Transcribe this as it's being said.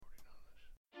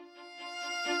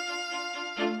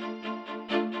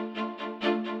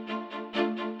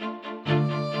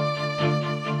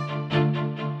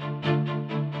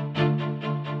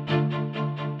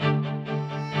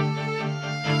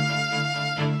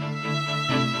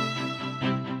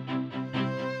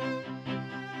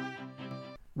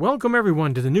Welcome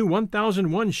everyone to the new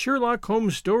 1001 Sherlock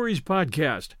Holmes Stories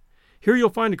podcast. Here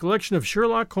you'll find a collection of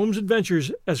Sherlock Holmes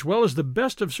adventures as well as the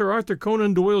best of Sir Arthur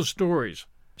Conan Doyle's stories.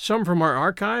 Some from our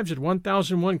archives at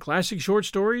 1001 Classic Short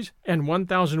Stories and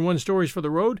 1001 Stories for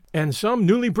the Road, and some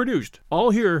newly produced,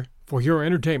 all here for your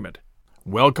entertainment.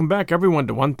 Welcome back everyone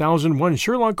to 1001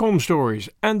 Sherlock Holmes Stories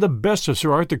and the best of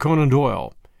Sir Arthur Conan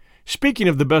Doyle. Speaking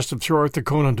of the best of Sir Arthur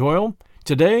Conan Doyle,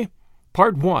 today,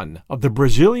 part 1 of The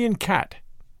Brazilian Cat.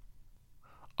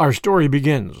 Our story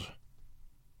begins.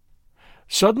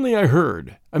 Suddenly I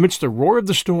heard, amidst the roar of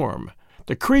the storm,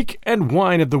 the creak and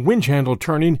whine of the winch handle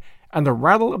turning and the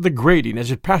rattle of the grating as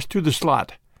it passed through the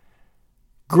slot.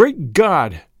 Great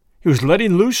God! He was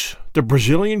letting loose the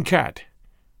Brazilian cat.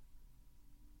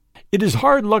 It is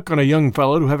hard luck on a young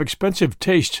fellow to have expensive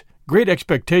tastes, great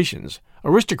expectations,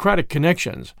 aristocratic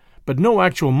connections, but no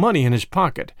actual money in his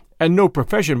pocket, and no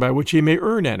profession by which he may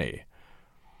earn any.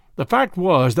 The fact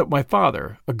was that my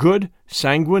father, a good,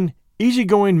 sanguine,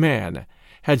 easy-going man,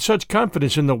 had such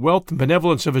confidence in the wealth and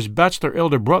benevolence of his bachelor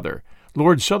elder brother,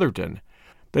 Lord Southerton,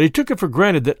 that he took it for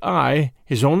granted that I,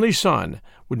 his only son,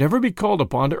 would never be called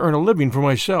upon to earn a living for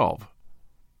myself.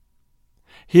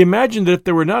 He imagined that if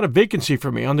there were not a vacancy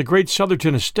for me on the great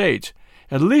Southerton estates,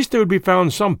 at least there would be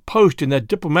found some post in that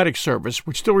diplomatic service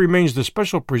which still remains the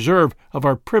special preserve of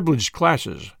our privileged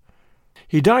classes.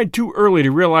 He died too early to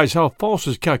realize how false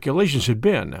his calculations had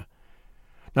been.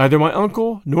 Neither my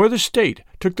uncle nor the state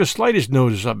took the slightest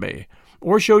notice of me,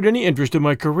 or showed any interest in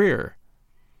my career.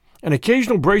 An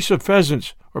occasional brace of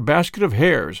pheasants or basket of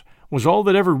hares was all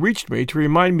that ever reached me to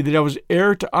remind me that I was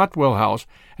heir to Otwell House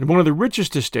and one of the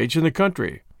richest estates in the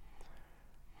country.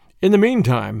 In the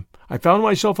meantime, I found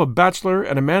myself a bachelor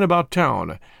and a man about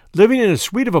town, living in a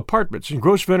suite of apartments in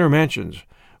Grosvenor Mansions,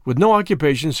 with no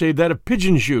occupation save that of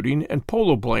pigeon-shooting and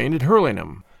polo-playing at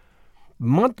Hurlingham.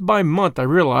 Month by month I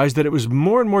realized that it was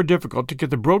more and more difficult to get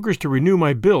the brokers to renew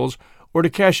my bills or to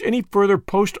cash any further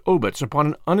post-obits upon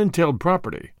an unentailed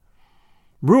property.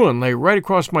 Ruin lay right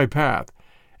across my path,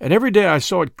 and every day I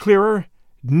saw it clearer,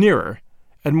 nearer,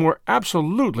 and more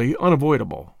absolutely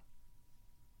unavoidable.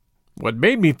 What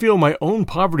made me feel my own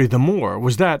poverty the more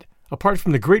was that, apart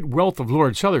from the great wealth of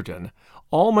Lord Southerton,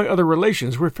 all my other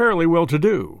relations were fairly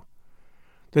well-to-do.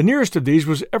 The nearest of these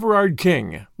was Everard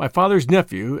King, my father's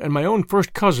nephew and my own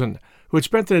first cousin, who had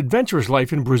spent an adventurous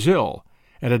life in Brazil,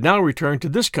 and had now returned to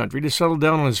this country to settle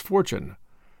down on his fortune.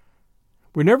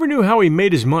 We never knew how he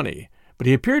made his money, but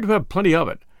he appeared to have plenty of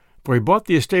it, for he bought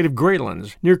the estate of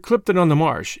Greylands, near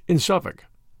Clipton-on-the-Marsh, in Suffolk.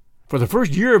 For the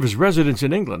first year of his residence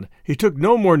in England, he took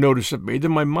no more notice of me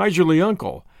than my miserly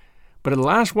uncle, but at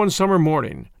last one summer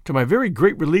morning, to my very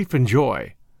great relief and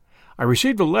joy, I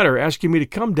received a letter asking me to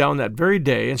come down that very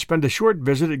day and spend a short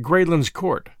visit at Greylands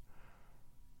Court.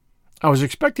 I was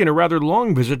expecting a rather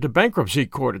long visit to Bankruptcy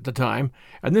Court at the time,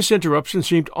 and this interruption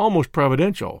seemed almost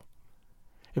providential.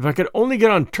 If I could only get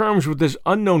on terms with this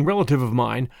unknown relative of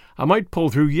mine, I might pull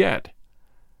through yet.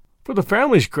 For the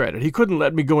family's credit, he couldn't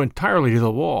let me go entirely to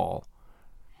the wall.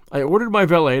 I ordered my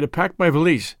valet to pack my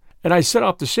valise, and I set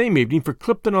off the same evening for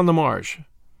Clipton-on-the-Marsh.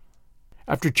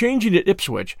 After changing at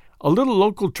Ipswich, a little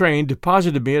local train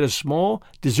deposited me at a small,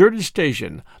 deserted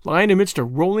station lying amidst a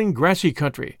rolling, grassy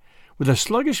country, with a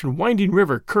sluggish and winding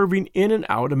river curving in and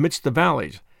out amidst the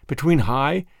valleys, between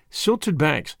high, silted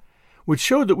banks, which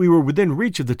showed that we were within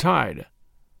reach of the tide.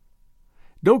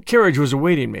 No carriage was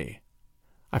awaiting me.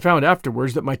 I found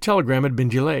afterwards that my telegram had been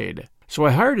delayed, so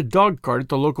I hired a dog-cart at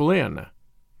the local inn.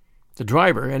 The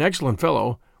driver, an excellent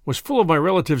fellow, was full of my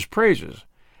relative's praises,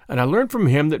 and I learned from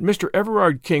him that Mr.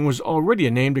 Everard King was already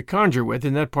a name to conjure with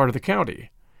in that part of the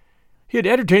county. He had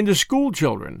entertained the school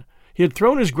children, he had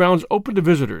thrown his grounds open to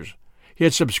visitors, he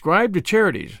had subscribed to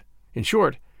charities. In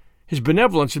short, his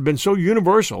benevolence had been so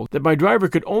universal that my driver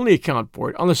could only account for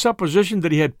it on the supposition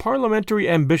that he had parliamentary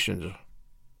ambitions.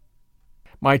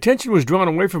 My attention was drawn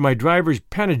away from my driver's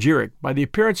panegyric by the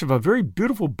appearance of a very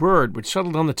beautiful bird which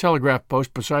settled on the telegraph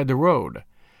post beside the road.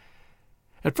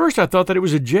 At first I thought that it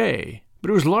was a jay,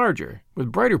 but it was larger,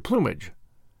 with brighter plumage.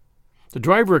 The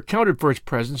driver accounted for its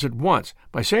presence at once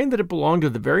by saying that it belonged to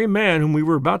the very man whom we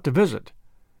were about to visit.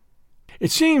 It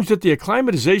seems that the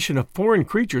acclimatization of foreign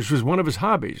creatures was one of his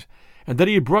hobbies, and that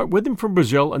he had brought with him from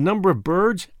Brazil a number of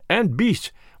birds and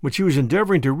beasts which he was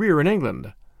endeavoring to rear in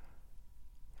England.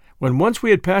 When once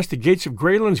we had passed the gates of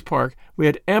Greylands Park, we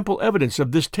had ample evidence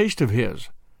of this taste of his.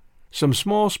 Some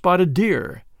small spotted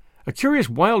deer, a curious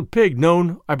wild pig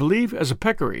known, I believe, as a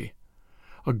peccary,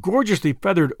 a gorgeously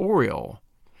feathered oriole,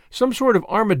 some sort of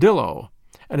armadillo,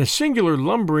 and a singular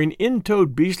lumbering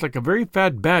in-toed beast like a very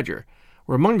fat badger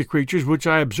were among the creatures which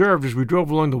I observed as we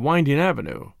drove along the winding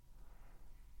avenue.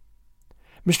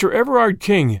 Mr. Everard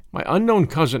King, my unknown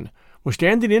cousin, was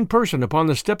standing in person upon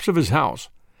the steps of his house,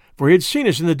 for he had seen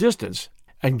us in the distance,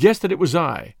 and guessed that it was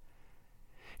I.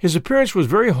 His appearance was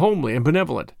very homely and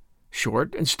benevolent,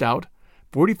 short and stout,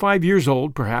 45 years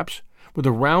old, perhaps, with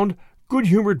a round,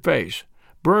 good-humored face,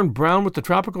 burned brown with the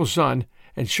tropical sun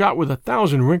and shot with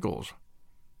 1,000 wrinkles.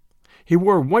 He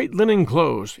wore white linen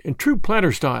clothes, in true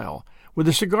planter style, with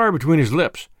a cigar between his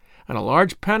lips, and a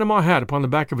large Panama hat upon the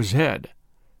back of his head.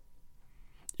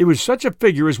 It was such a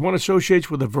figure as one associates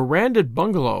with a verandaed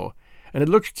bungalow, and it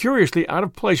looked curiously out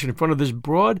of place in front of this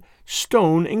broad,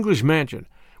 stone English mansion,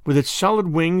 with its solid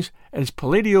wings and its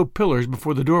Palladio pillars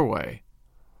before the doorway.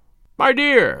 "My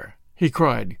dear," he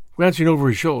cried, glancing over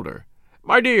his shoulder,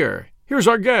 "my dear, here's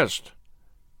our guest."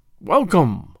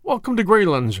 "Welcome, welcome to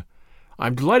Greylands.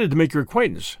 I'm delighted to make your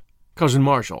acquaintance, Cousin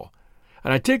Marshall,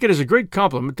 and I take it as a great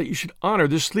compliment that you should honor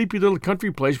this sleepy little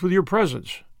country place with your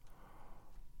presence."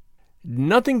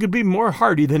 Nothing could be more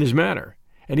hearty than his manner,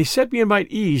 and he set me at my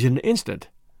ease in an instant.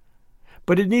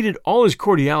 But it needed all his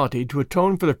cordiality to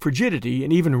atone for the frigidity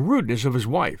and even rudeness of his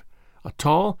wife, a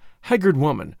tall, haggard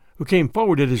woman who came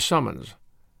forward at his summons.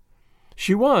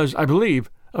 She was, I believe,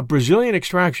 of Brazilian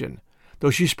extraction, though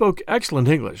she spoke excellent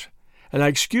English, and I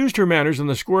excused her manners on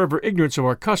the score of her ignorance of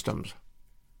our customs.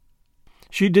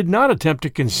 She did not attempt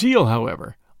to conceal,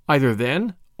 however, either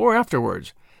then or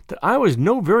afterwards, that I was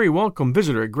no very welcome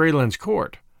visitor at Greylands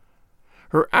Court.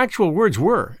 Her actual words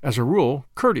were, as a rule,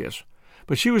 courteous,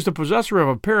 but she was the possessor of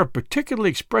a pair of particularly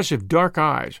expressive dark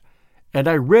eyes, and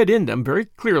I read in them very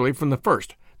clearly from the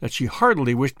first that she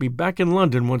heartily wished me back in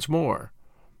London once more.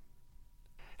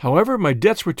 However, my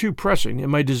debts were too pressing,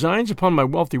 and my designs upon my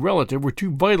wealthy relative were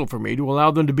too vital for me to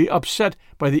allow them to be upset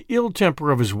by the ill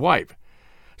temper of his wife,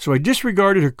 so I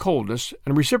disregarded her coldness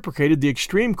and reciprocated the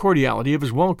extreme cordiality of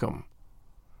his welcome.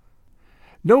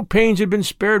 No pains had been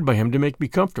spared by him to make me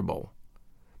comfortable.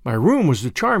 My room was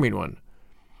a charming one.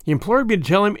 He implored me to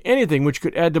tell him anything which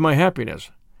could add to my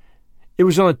happiness. It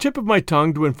was on the tip of my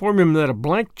tongue to inform him that a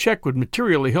blank check would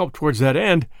materially help towards that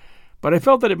end, but I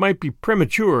felt that it might be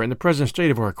premature in the present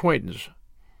state of our acquaintance.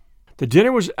 The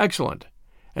dinner was excellent,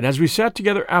 and as we sat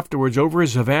together afterwards over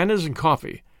his Havanas and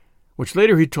coffee, which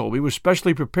later he told me was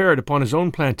specially prepared upon his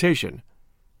own plantation,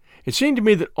 it seemed to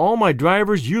me that all my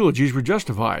driver's eulogies were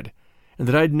justified, and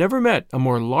that I had never met a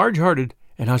more large-hearted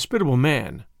and hospitable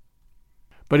man.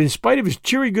 But in spite of his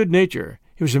cheery good nature,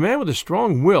 he was a man with a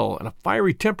strong will and a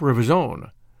fiery temper of his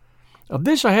own. Of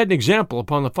this I had an example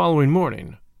upon the following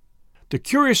morning. The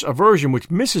curious aversion which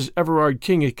Mrs. Everard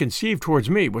King had conceived towards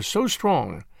me was so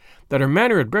strong that her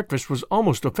manner at breakfast was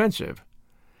almost offensive,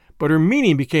 but her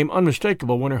meaning became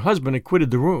unmistakable when her husband had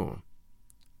quitted the room.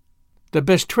 "The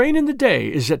best train in the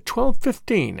day is at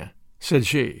 12:15, said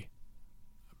she.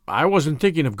 "I wasn't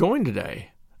thinking of going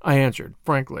today," I answered,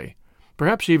 frankly,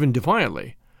 perhaps even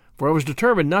defiantly, for I was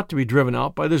determined not to be driven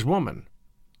out by this woman.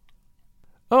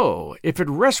 "Oh, if it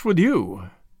rests with you,"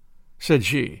 said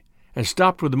she, and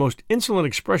stopped with the most insolent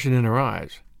expression in her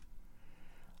eyes.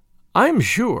 "I am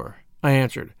sure," I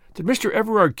answered, "that Mr.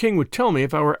 Everard King would tell me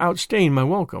if I were outstaying my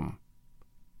welcome."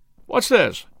 "What's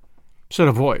this?" said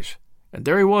a voice, and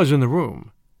there he was in the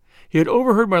room. He had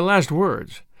overheard my last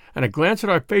words, and a glance at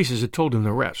our faces had told him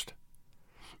the rest.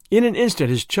 In an instant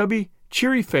his chubby,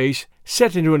 cheery face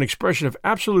set into an expression of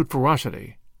absolute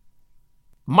ferocity.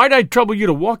 "Might I trouble you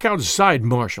to walk outside,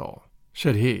 Marshall?"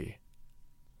 said he.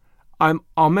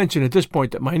 I'll mention at this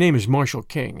point that my name is Marshall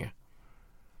King."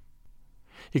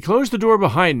 He closed the door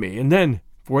behind me, and then,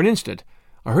 for an instant,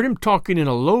 I heard him talking in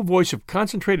a low voice of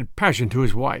concentrated passion to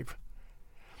his wife.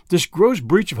 This gross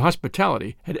breach of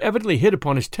hospitality had evidently hit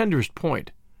upon his tenderest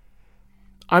point.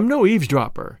 I'm no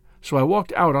eavesdropper, so I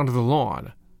walked out onto the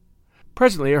lawn.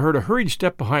 Presently I heard a hurried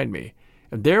step behind me,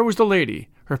 and there was the lady,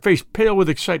 her face pale with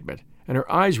excitement, and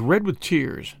her eyes red with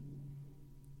tears.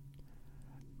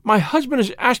 "My husband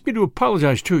has asked me to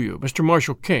apologize to you, Mr.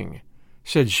 Marshall King,"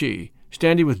 said she,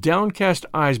 standing with downcast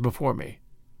eyes before me.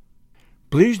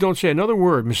 "Please don't say another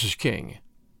word, Mrs. King."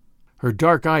 Her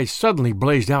dark eyes suddenly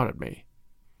blazed out at me.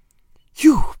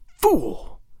 "You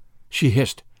fool!" she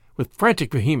hissed with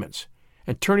frantic vehemence,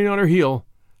 and turning on her heel,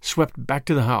 swept back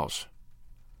to the house.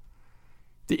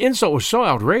 The insult was so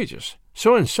outrageous,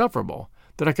 so insufferable,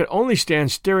 that I could only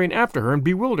stand staring after her in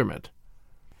bewilderment.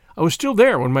 I was still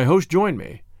there when my host joined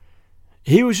me.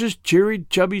 He was his cheery,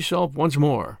 chubby self once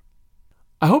more.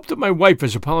 "I hope that my wife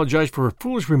has apologized for her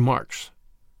foolish remarks,"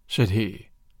 said he.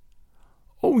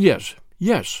 "Oh, yes,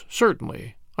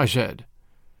 certainly," I said.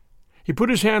 He put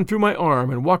his hand through my arm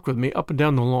and walked with me up and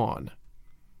down the lawn.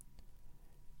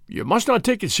 "You must not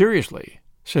take it seriously,"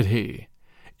 said he.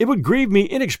 It would grieve me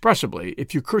inexpressibly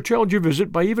if you curtailed your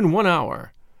visit by even 1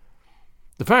 hour.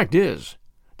 The fact is,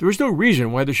 there is no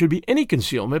reason why there should be any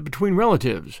concealment between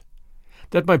relatives.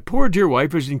 That my poor dear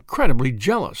wife is incredibly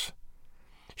jealous.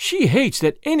 She hates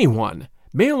that anyone,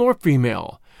 male or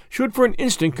female, should for an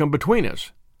instant come between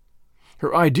us.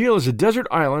 Her ideal is a desert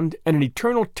island and an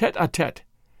eternal tete-a-tete.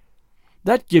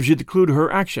 That gives you the clue to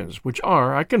her actions, which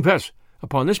are, I confess,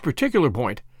 upon this particular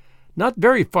point, not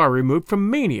very far removed from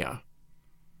mania.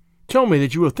 Tell me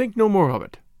that you will think no more of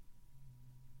it.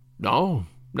 No,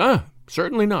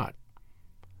 certainly not.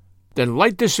 Then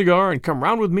light this cigar and come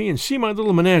round with me and see my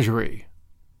little menagerie.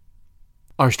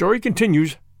 Our story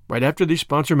continues right after these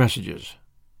sponsor messages.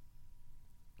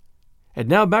 And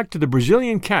now back to The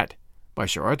Brazilian Cat by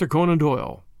Sir Arthur Conan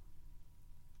Doyle.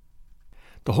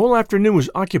 The whole afternoon was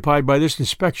occupied by this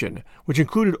inspection, which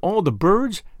included all the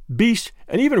birds, beasts,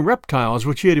 and even reptiles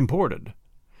which he had imported.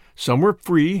 Some were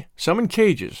free, some in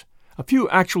cages, a few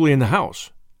actually in the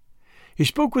house. He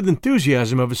spoke with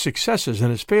enthusiasm of his successes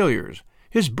and his failures,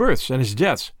 his births and his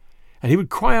deaths, and he would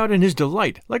cry out in his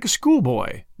delight, like a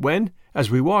schoolboy, when,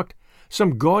 as we walked,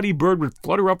 some gaudy bird would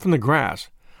flutter up from the grass,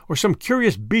 or some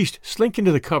curious beast slink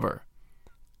into the cover.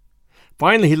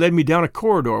 Finally he led me down a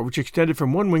corridor which extended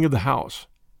from one wing of the house.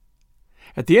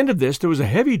 At the end of this there was a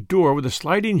heavy door with a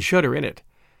sliding shutter in it,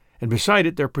 and beside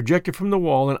it there projected from the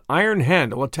wall an iron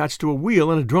handle attached to a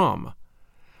wheel and a drum.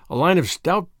 A line of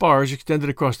stout bars extended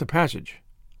across the passage.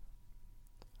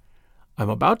 "I am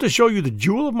about to show you the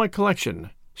jewel of my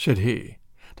collection," said he.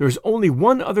 "There is only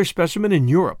one other specimen in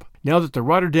Europe, now that the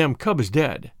Rotterdam cub is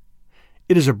dead.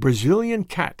 It is a Brazilian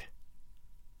cat."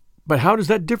 "But how does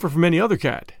that differ from any other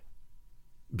cat?"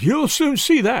 "You'll soon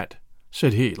see that,"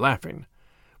 said he, laughing.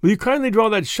 "Will you kindly draw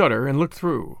that shutter and look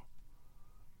through?"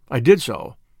 I did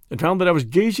so, and found that I was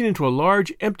gazing into a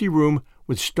large empty room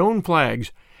with stone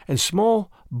flags and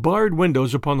small barred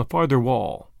windows upon the farther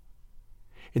wall.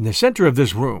 In the center of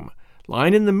this room,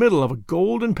 lying in the middle of a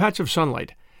golden patch of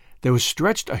sunlight, there was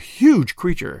stretched a huge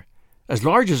creature, as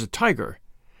large as a tiger,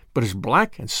 but as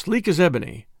black and sleek as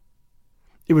ebony.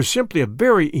 It was simply a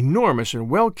very enormous and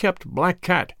well-kept black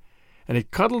cat, and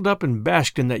it cuddled up and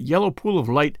basked in that yellow pool of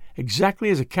light exactly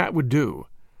as a cat would do.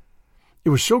 It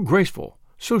was so graceful,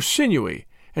 so sinewy,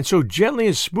 and so gently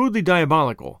and smoothly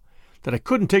diabolical, that I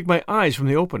couldn't take my eyes from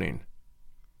the opening.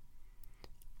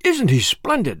 "Isn't he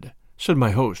splendid?" said my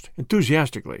host,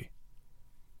 enthusiastically.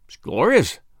 "It's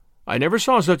glorious. I never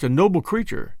saw such a noble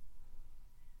creature."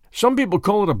 "Some people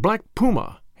call it a black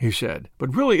puma," he said,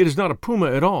 "but really it is not a puma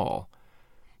at all.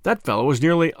 That fellow is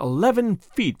nearly 11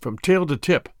 feet from tail to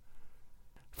tip.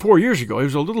 4 years ago he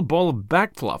was a little ball of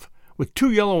back fluff with 2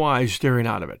 yellow eyes staring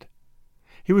out of it.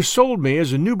 He was sold me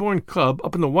as a newborn cub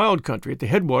up in the wild country at the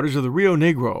headwaters of the Rio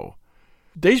Negro.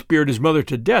 They speared his mother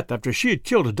to death after she had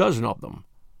killed a dozen of them."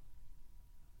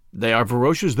 "They are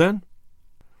ferocious, then?"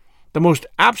 "The most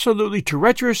absolutely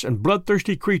treacherous and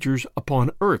bloodthirsty creatures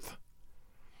upon earth.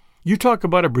 You talk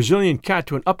about a Brazilian cat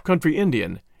to an up-country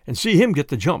Indian, and see him get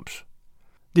the jumps.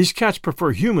 These cats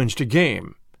prefer humans to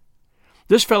game.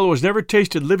 This fellow has never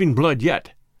tasted living blood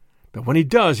yet, but when he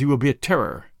does he will be a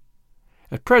terror.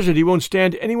 At present he won't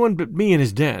stand anyone but me in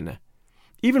his den.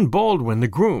 Even Baldwin, the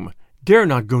groom, dare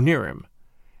not go near him.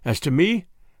 As to me,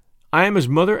 I am his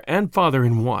mother and father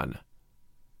in one."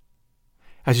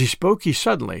 As he spoke, he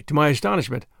suddenly, to my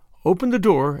astonishment, opened the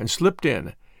door and slipped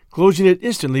in, closing it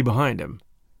instantly behind him.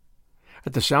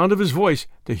 At the sound of his voice,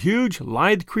 the huge,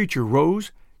 lithe creature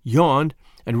rose, yawned,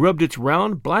 and rubbed its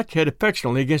round, black head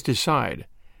affectionately against his side,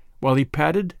 while he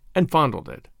patted and fondled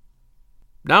it.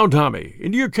 "Now, Tommy,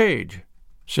 into your cage,"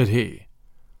 said he.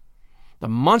 The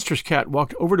monstrous cat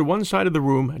walked over to one side of the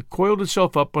room and coiled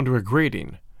itself up under a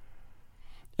grating.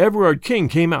 Everard King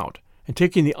came out, and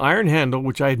taking the iron handle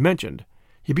which I had mentioned,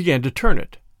 he began to turn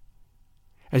it.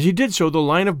 As he did so, the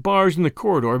line of bars in the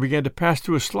corridor began to pass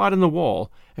through a slot in the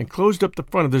wall and closed up the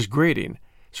front of this grating,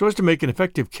 so as to make an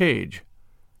effective cage.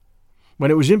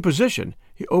 When it was in position,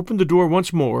 he opened the door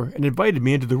once more and invited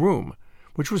me into the room,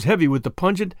 which was heavy with the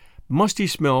pungent, musty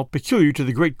smell peculiar to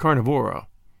the great carnivora.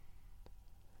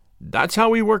 "That's how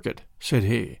we work it," said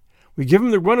he. "We give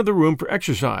him the run of the room for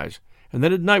exercise, and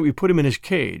then at night we put him in his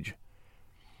cage.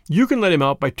 You can let him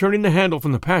out by turning the handle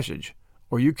from the passage,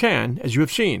 or you can, as you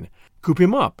have seen, coop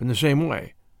him up in the same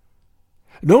way."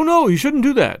 No, you shouldn't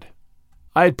do that."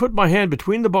 I had put my hand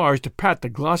between the bars to pat the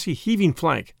glossy, heaving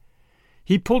flank.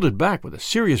 He pulled it back with a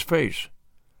serious face.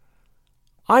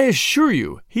 "I assure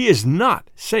you he is not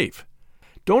safe.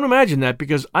 Don't imagine that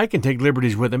because I can take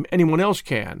liberties with him anyone else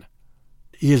can.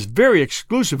 He is very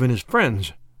exclusive in his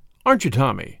friends. Aren't you,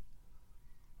 Tommy?"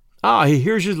 "Ah, he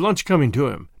hears his lunch coming to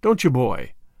him, don't you,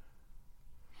 boy?"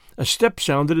 A step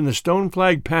sounded in the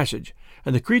stone-flagged passage,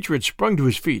 and the creature had sprung to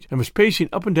his feet and was pacing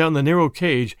up and down the narrow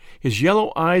cage, his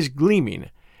yellow eyes gleaming,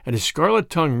 and his scarlet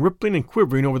tongue rippling and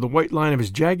quivering over the white line of his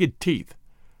jagged teeth.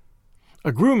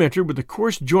 A groom entered with a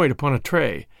coarse joint upon a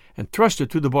tray, and thrust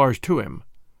it through the bars to him.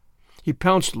 He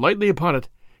pounced lightly upon it,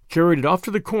 carried it off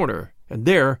to the corner, and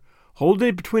there, holding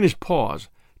it between his paws,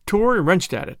 tore and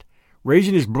wrenched at it,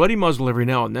 raising his bloody muzzle every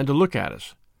now and then to look at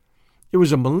us. It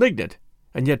was a malignant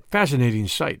and yet fascinating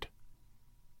sight.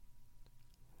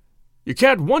 "You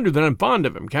can't wonder that I'm fond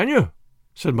of him, can you?"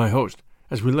 said my host,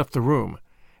 as we left the room,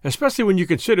 "especially when you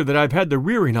consider that I've had the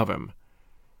rearing of him.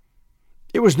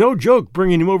 It was no joke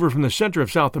bringing him over from the center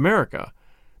of South America,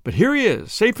 but here he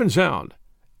is, safe and sound,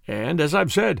 and, as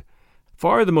I've said,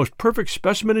 far the most perfect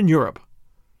specimen in Europe.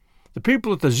 The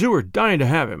people at the zoo are dying to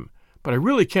have him, but I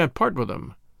really can't part with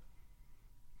him.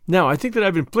 Now, I think that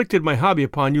I've inflicted my hobby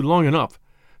upon you long enough,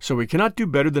 so we cannot do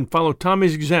better than follow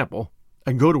Tommy's example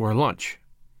and go to our lunch."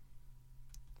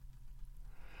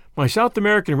 My South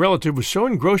American relative was so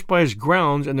engrossed by his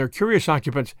grounds and their curious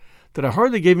occupants that I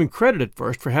hardly gave him credit at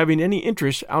first for having any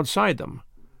interests outside them.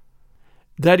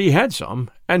 That he had some,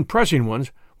 and pressing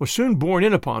ones, was soon borne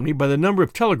in upon me by the number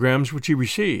of telegrams which he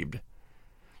received.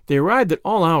 They arrived at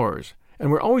all hours, and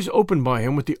were always opened by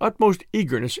him with the utmost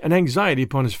eagerness and anxiety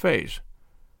upon his face.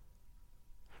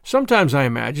 Sometimes I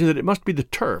imagined that it must be the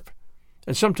turf,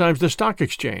 and sometimes the stock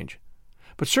exchange,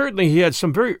 but certainly he had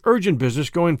some very urgent business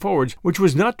going forwards which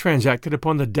was not transacted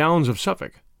upon the downs of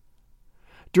Suffolk.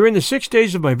 During the 6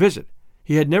 days of my visit,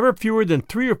 he had never fewer than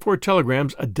 3 or 4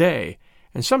 telegrams a day,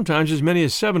 and sometimes as many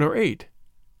as 7 or 8.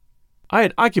 I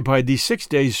had occupied these 6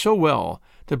 days so well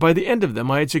that by the end of them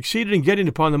I had succeeded in getting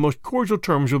upon the most cordial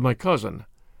terms with my cousin.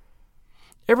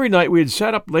 Every night we had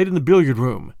sat up late in the billiard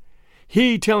room,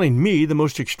 he telling me the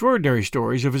most extraordinary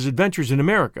stories of his adventures in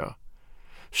America,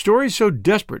 stories so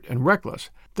desperate and reckless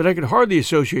that I could hardly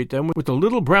associate them with the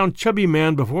little brown chubby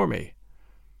man before me.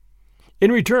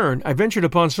 In return, I ventured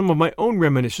upon some of my own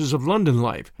reminiscences of London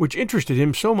life, which interested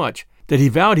him so much that he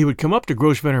vowed he would come up to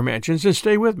Grosvenor Mansions and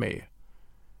stay with me.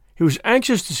 He was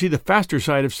anxious to see the faster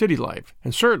side of city life,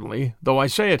 and certainly, though I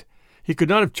say it, he could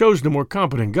not have chosen a more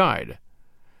competent guide.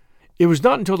 It was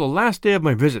not until the last day of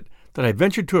my visit that I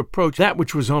ventured to approach that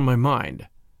which was on my mind.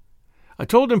 I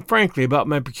told him frankly about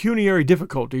my pecuniary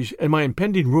difficulties and my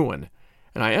impending ruin,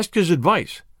 and I asked his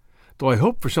advice, though I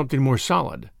hoped for something more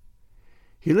solid.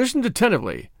 He listened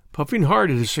attentively, puffing hard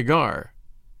at his cigar.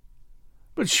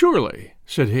 "But surely,"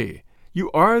 said he,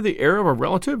 "you are the heir of a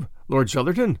relative, Lord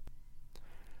Southerton?"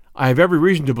 "I have every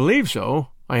reason to believe so,"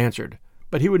 I answered,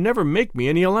 "but he would never make me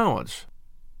any allowance."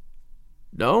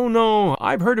 No,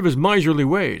 I've heard of his miserly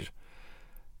ways.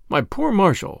 My poor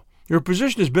Marshal, your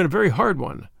position has been a very hard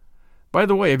one. By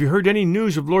the way, have you heard any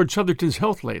news of Lord Southerton's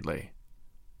health lately?"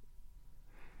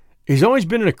 "He's always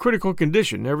been in a critical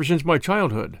condition ever since my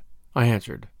childhood," I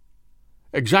answered.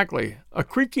 "Exactly, a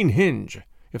creaking hinge,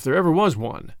 if there ever was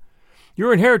one.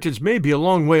 Your inheritance may be a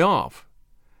long way off.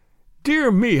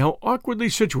 Dear me, how awkwardly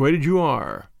situated you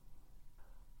are.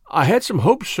 I had some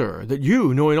hopes, sir, that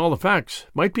you, knowing all the facts,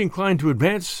 might be inclined to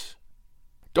advance—"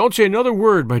 "Don't say another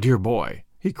word, my dear boy,"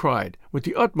 he cried, with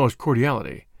the utmost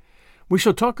cordiality. "We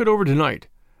shall talk it over tonight,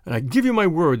 and I give you my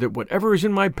word that whatever is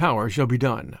in my power shall be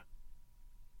done."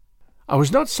 I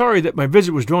was not sorry that my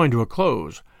visit was drawing to a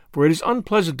close, for it is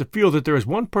unpleasant to feel that there is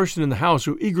one person in the house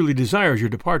who eagerly desires your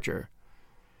departure.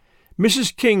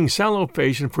 Mrs. King's sallow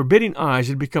face and forbidding eyes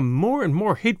had become more and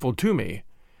more hateful to me.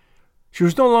 She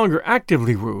was no longer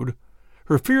actively rude.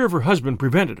 Her fear of her husband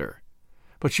prevented her,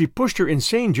 but she pushed her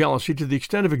insane jealousy to the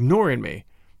extent of ignoring me,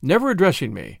 never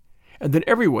addressing me, and in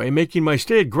every way making my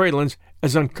stay at Greylands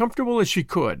as uncomfortable as she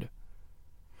could.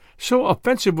 So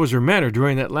offensive was her manner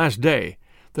during that last day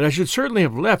that I should certainly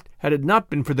have left had it not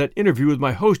been for that interview with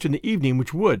my host in the evening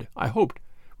which would, I hoped,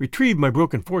 retrieve my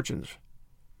broken fortunes.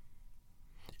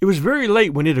 It was very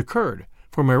late when it occurred,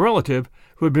 for my relative,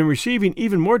 who had been receiving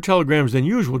even more telegrams than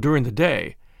usual during the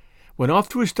day, went off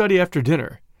to his study after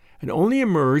dinner, and only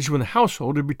emerged when the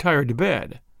household had retired to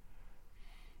bed.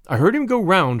 I heard him go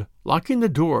round, locking the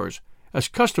doors, as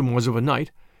custom was of a night,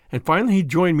 and finally he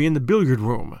joined me in the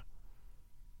billiard-room.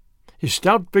 His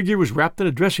stout figure was wrapped in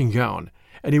a dressing-gown,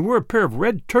 and he wore a pair of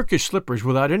red Turkish slippers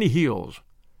without any heels.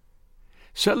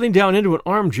 Settling down into an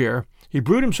armchair, he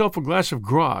brewed himself a glass of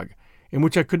grog, in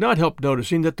which I could not help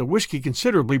noticing that the whiskey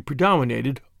considerably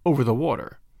predominated over the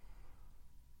water.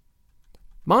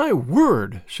 "My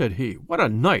word," said he, "what a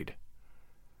night!"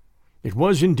 It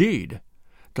was indeed.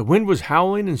 The wind was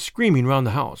howling and screaming round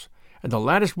the house, and the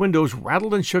lattice windows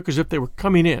rattled and shook as if they were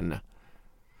coming in.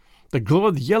 The glow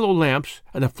of the yellow lamps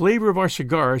and the flavor of our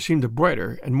cigars seemed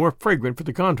brighter and more fragrant for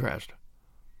the contrast.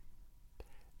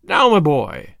 "Now, my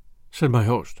boy," said my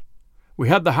host, "we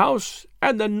have the house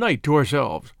and the night to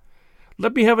ourselves.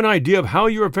 Let me have an idea of how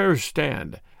your affairs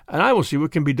stand, and I will see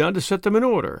what can be done to set them in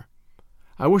order.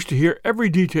 I wish to hear every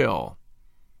detail."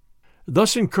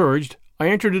 Thus encouraged, I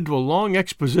entered into a long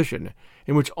exposition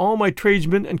in which all my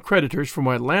tradesmen and creditors, from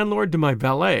my landlord to my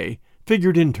valet,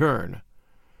 figured in turn.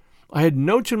 I had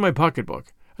notes in my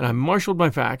pocketbook, and I marshaled my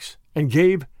facts, and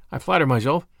gave, I flatter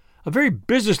myself, a very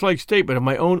businesslike statement of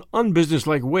my own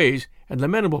unbusinesslike ways and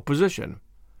lamentable position.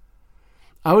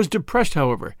 I was depressed,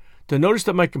 however, to notice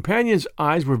that my companion's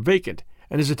eyes were vacant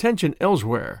and his attention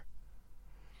elsewhere.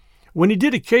 When he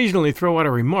did occasionally throw out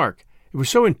a remark, it was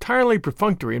so entirely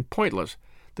perfunctory and pointless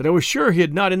that I was sure he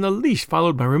had not in the least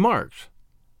followed my remarks.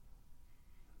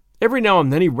 Every now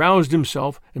and then he roused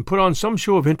himself and put on some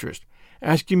show of interest,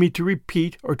 asking me to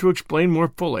repeat or to explain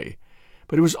more fully,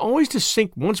 but it was always to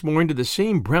sink once more into the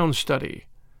same brown study.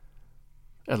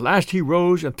 At last he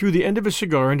rose and threw the end of his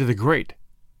cigar into the grate.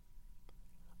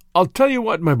 "I'll tell you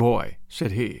what, my boy,"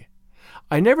 said he.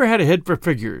 "I never had a head for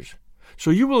figures, so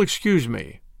you will excuse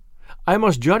me. I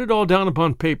must jot it all down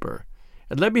upon paper,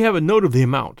 and let me have a note of the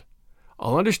amount.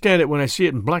 I'll understand it when I see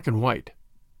it in black and white."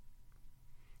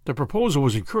 The proposal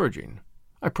was encouraging.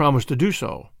 I promised to do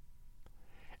so.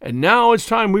 And now it's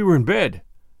time we were in bed.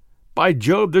 By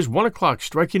Jove, there's 1 o'clock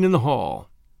striking in the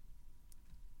hall.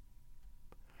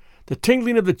 The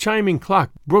tinkling of the chiming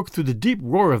clock broke through the deep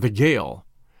roar of the gale.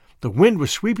 The wind was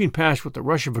sweeping past with the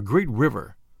rush of a great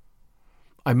river.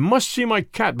 "I must see my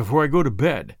cat before I go to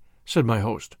bed," said my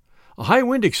host. "A high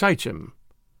wind excites him.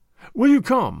 Will you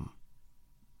come?"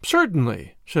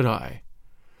 "Certainly," said I.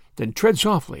 "Then tread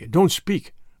softly, and don't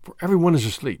speak, for everyone is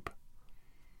asleep."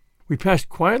 We passed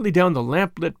quietly down the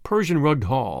lamp-lit Persian-rugged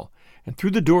hall, and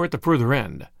through the door at the further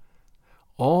end.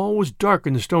 All was dark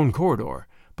in the stone corridor,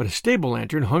 but a stable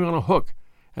lantern hung on a hook,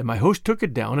 and my host took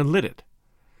it down and lit it.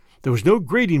 There was no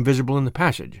grating visible in the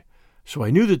passage, so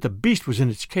I knew that the beast was in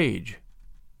its cage.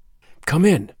 "Come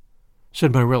in,"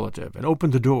 said my relative, and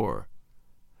opened the door.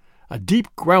 A deep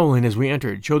growling as we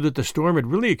entered showed that the storm had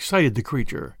really excited the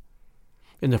creature.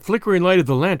 In the flickering light of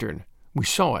the lantern, we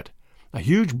saw it, a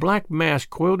huge black mass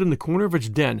coiled in the corner of its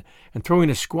den and throwing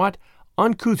a squat,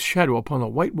 uncouth shadow upon the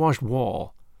whitewashed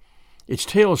wall. Its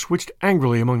tail switched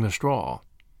angrily among the straw.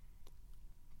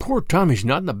 "Poor Tommy's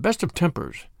not in the best of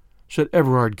tempers," said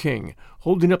Everard King,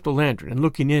 holding up the lantern and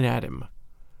looking in at him.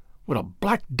 "What a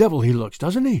black devil he looks,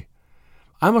 doesn't he?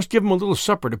 I must give him a little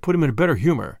supper to put him in a better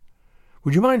humor.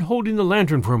 Would you mind holding the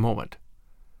lantern for a moment?"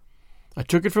 I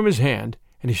took it from his hand,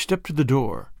 and he stepped to the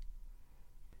door.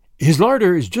 "His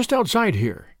larder is just outside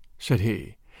here," said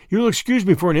he. "You'll excuse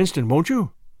me for an instant, won't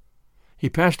you?" He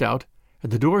passed out,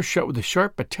 and the door shut with a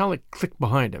sharp metallic click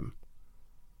behind him.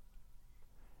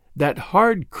 That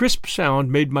hard, crisp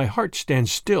sound made my heart stand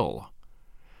still.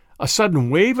 A sudden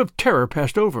wave of terror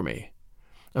passed over me.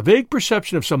 A vague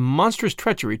perception of some monstrous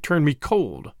treachery turned me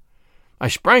cold. I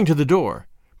sprang to the door,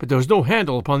 but there was no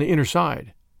handle upon the inner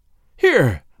side.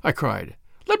 "Here!" I cried.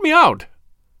 "Let me out!"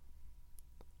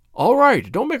 "All right,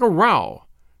 don't make a row,"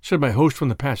 said my host from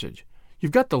the passage.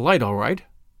 "You've got the light all right."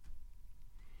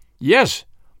 "Yes,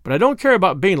 but I don't care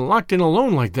about being locked in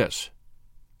alone like this."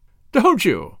 "Don't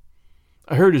you?"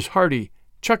 I heard his hearty,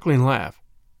 chuckling laugh.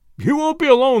 "You won't be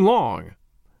alone long."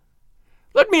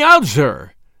 "Let me out,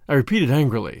 sir," I repeated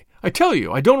angrily. "I tell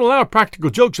you, I don't allow practical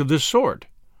jokes of this sort."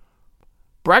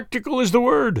 "Practical is the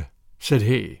word," said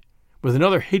he, with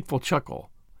another hateful chuckle.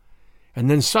 And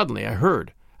then suddenly I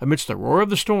heard, amidst the roar of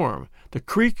the storm, the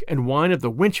creak and whine of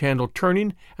the winch handle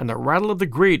turning and the rattle of the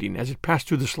grating as it passed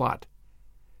through the slot.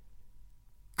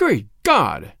 Great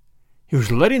God! He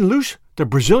was letting loose the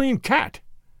Brazilian cat!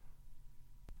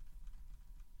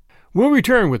 We'll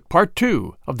return with Part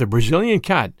 2 of The Brazilian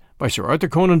Cat by Sir Arthur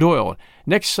Conan Doyle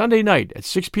next Sunday night at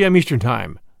 6 p.m. Eastern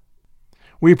Time.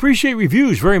 We appreciate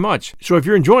reviews very much, so if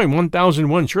you're enjoying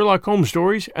 1001 Sherlock Holmes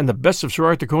stories and the best of Sir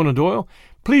Arthur Conan Doyle,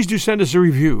 please do send us a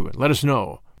review and let us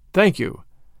know. Thank you.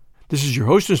 This is your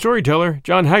host and storyteller,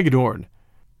 John Hagedorn.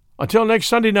 Until next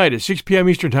Sunday night at 6 p.m.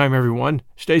 Eastern Time, everyone,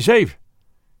 stay safe,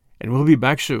 and we'll be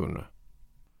back soon.